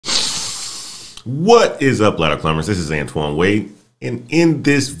What is up, ladder climbers? This is Antoine Wade, and in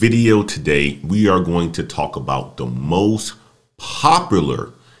this video today, we are going to talk about the most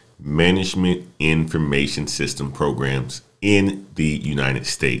popular management information system programs in the United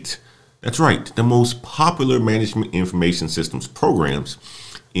States. That's right, the most popular management information systems programs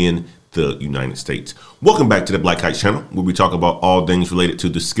in the United States. Welcome back to the Black Kite channel, where we talk about all things related to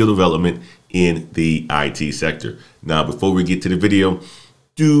the skill development in the IT sector. Now, before we get to the video,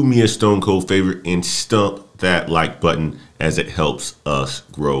 do me a stone cold favor and stump that like button, as it helps us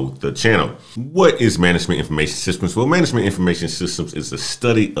grow the channel. What is management information systems? Well, management information systems is the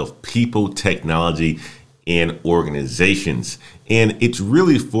study of people, technology, and organizations. And it's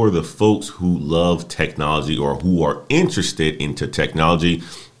really for the folks who love technology or who are interested into technology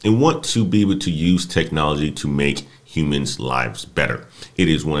and want to be able to use technology to make humans' lives better. It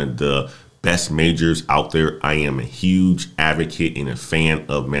is one of the best majors out there. I am a huge advocate and a fan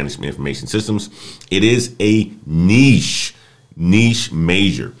of management information systems. It is a niche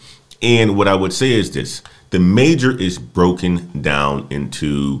major. And what I would say is this: the major is broken down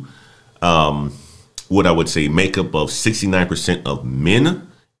into what I would say makeup of 69% of men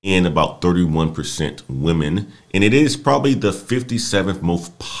and about 31% women. And it is probably the 57th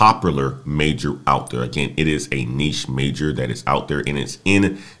most popular major out there. Again, it is a niche major that is out there, and it's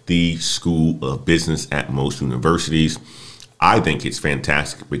in the School of Business at most universities. I think it's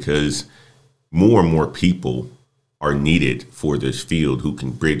fantastic because more and more people are needed for this field who can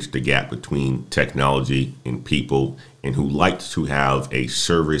bridge the gap between technology and people, and who like to have a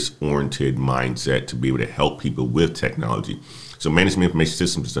service-oriented mindset to be able to help people with technology. So management information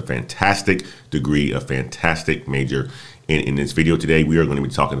systems is a fantastic degree, a fantastic major. And in this video today, we are going to be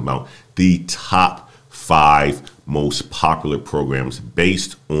talking about the top 5 most popular programs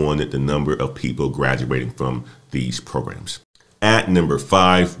based on the number of people graduating from these programs. At number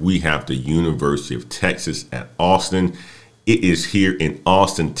 5, we have the University of Texas at Austin. It is here in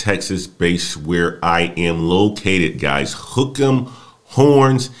Austin, Texas, based where I am located, guys. Hook 'em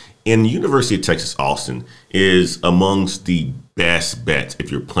horns. And the University of Texas Austin is amongst the best bets if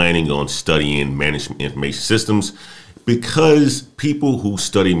you're planning on studying management information systems, because people who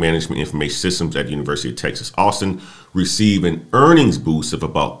study management information systems at the University of Texas Austin receive an earnings boost of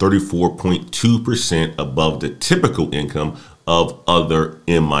about 34.2% above the typical income of other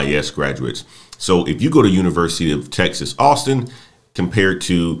MIS graduates. So if you go to University of Texas Austin compared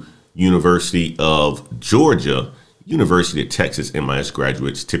to University of Georgia, University of Texas MIS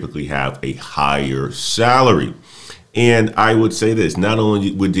graduates typically have a higher salary. And I would say this: not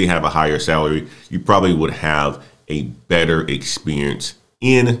only would you have a higher salary, you probably would have a better experience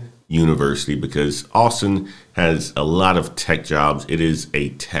in university, because Austin has a lot of tech jobs. It is a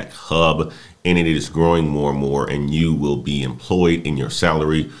tech hub, and it is growing more and more, and you will be employed and your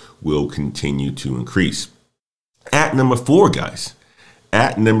salary will continue to increase. At number 4, guys.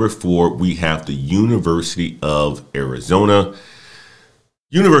 At number 4, we have the University of Arizona.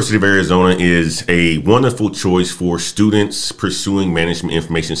 University of Arizona is a wonderful choice for students pursuing management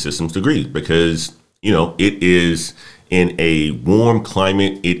information systems degree because, you know, it is in a warm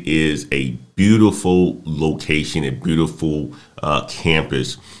climate. It is a beautiful location, a beautiful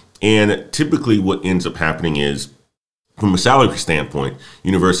campus. And typically what ends up happening is, from a salary standpoint,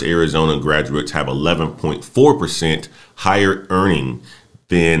 University of Arizona graduates have 11.4% higher earning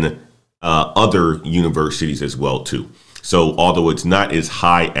than other universities as well too. So although it's not as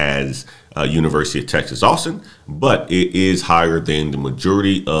high as University of Texas Austin, but it is higher than the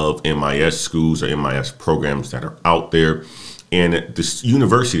majority of MIS schools or MIS programs that are out there. And this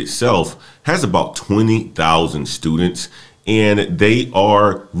university itself has about 20,000 students, and they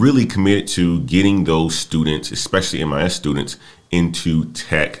are really committed to getting those students, especially MIS students, into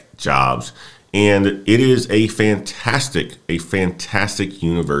tech jobs. And it is a fantastic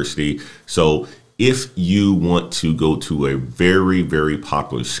university. So if you want to go to a very, very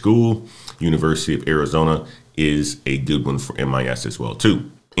popular school, University of Arizona is a good one for MIS as well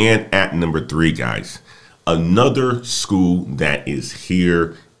too. And at number 3, guys, another school that is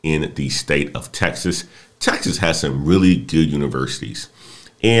here in the state of Texas. Texas has some really good universities.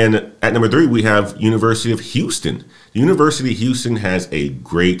 And at number 3, we have University of Houston. The University of Houston has a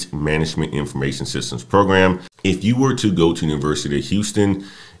great management information systems program. If you were to go to University of Houston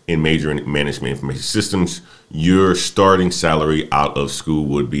and major in management information systems, your starting salary out of school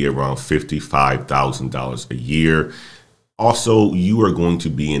would be around $55,000 a year. Also, you are going to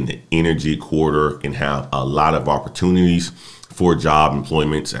be in the energy corridor and have a lot of opportunities for job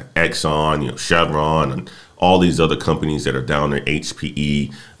employments at Exxon, Chevron, and all these other companies that are down there,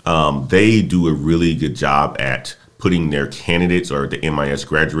 HPE. They do a really good job at putting their candidates or the MIS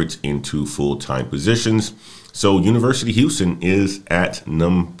graduates into full-time positions. So University of Houston is at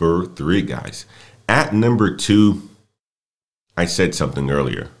number 3, guys. At number 2, I said something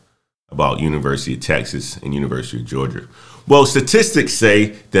earlier about University of Texas and University of Georgia. Well, statistics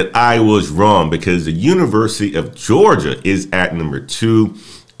say that I was wrong, because the University of Georgia is at number 2,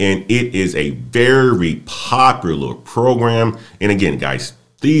 and it is a very popular program. And again, guys,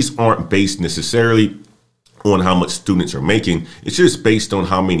 these aren't based necessarily on how much students are making. It's just based on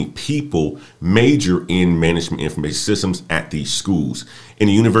how many people major in management information systems at these schools. And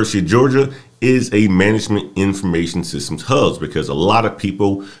the University of Georgia is a management information systems hub, because a lot of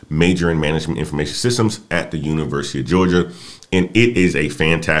people major in management information systems at the University of Georgia. And it is a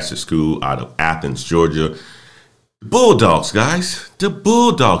fantastic school out of Athens, Georgia. Bulldogs, guys, the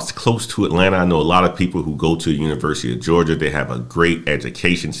Bulldogs, close to Atlanta. I know a lot of people who go to the University of Georgia. They have a great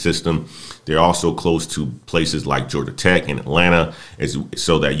education system. They're also close to places like Georgia Tech and Atlanta,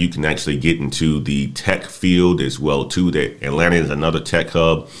 so that you can actually get into the tech field as well too. That Atlanta is another tech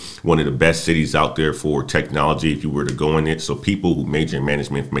hub, one of the best cities out there for technology if you were to go in it. So people who major in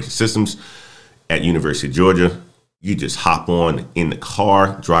management information systems at University of Georgia, you just hop on in the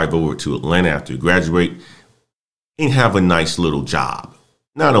car, drive over to Atlanta after you graduate, and have a nice little job.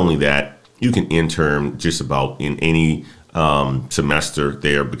 Not only that, you can intern just about in any semester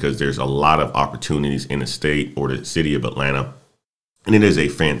there, because there's a lot of opportunities in the state or the city of Atlanta. And it is a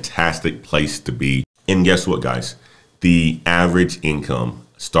fantastic place to be. And guess what, guys? The average income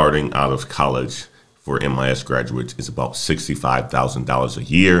starting out of college for MIS graduates is about $65,000 a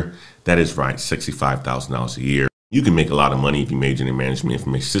year. That is right, $65,000 a year. You can make a lot of money if you major in management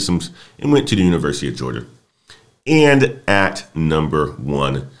information systems and went to the University of Georgia. And at number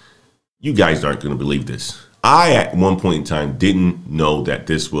 1, you guys aren't going to believe this. I, at one point in time, didn't know that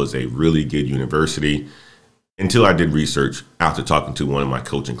this was a really good university until I did research after talking to one of my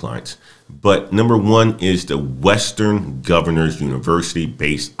coaching clients. But number 1 is the Western Governors University,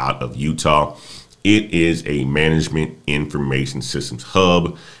 based out of Utah. It is a management information systems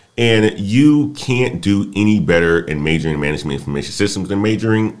hub. And you can't do any better in majoring in management information systems than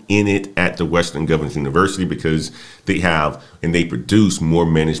majoring in it at the Western Governors University, because they have and they produce more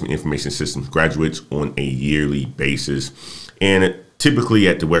management information systems graduates on a yearly basis. And typically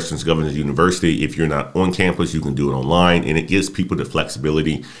at the Western Governors University, if you're not on campus, you can do it online, and it gives people the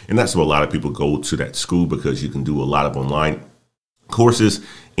flexibility. And that's why a lot of people go to that school, because you can do a lot of online courses,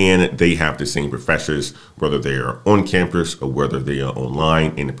 and they have the same professors, whether they are on campus or whether they are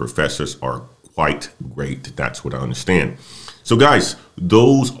online, and the professors are quite great. That's what I understand. So guys,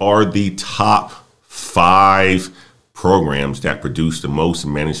 those are the top 5 programs that produce the most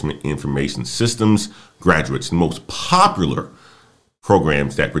management information systems graduates, the most popular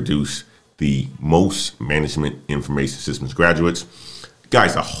programs that produce the most management information systems graduates.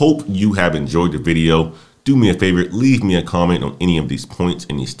 Guys, I hope you have enjoyed the video. Do me a favor, leave me a comment on any of these points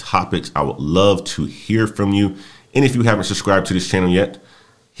and these topics. I would love to hear from you. And if you haven't subscribed to this channel yet,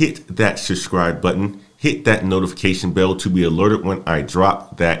 hit that subscribe button, hit that notification bell to be alerted when I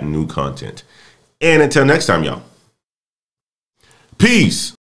drop that new content. And until next time, y'all, peace.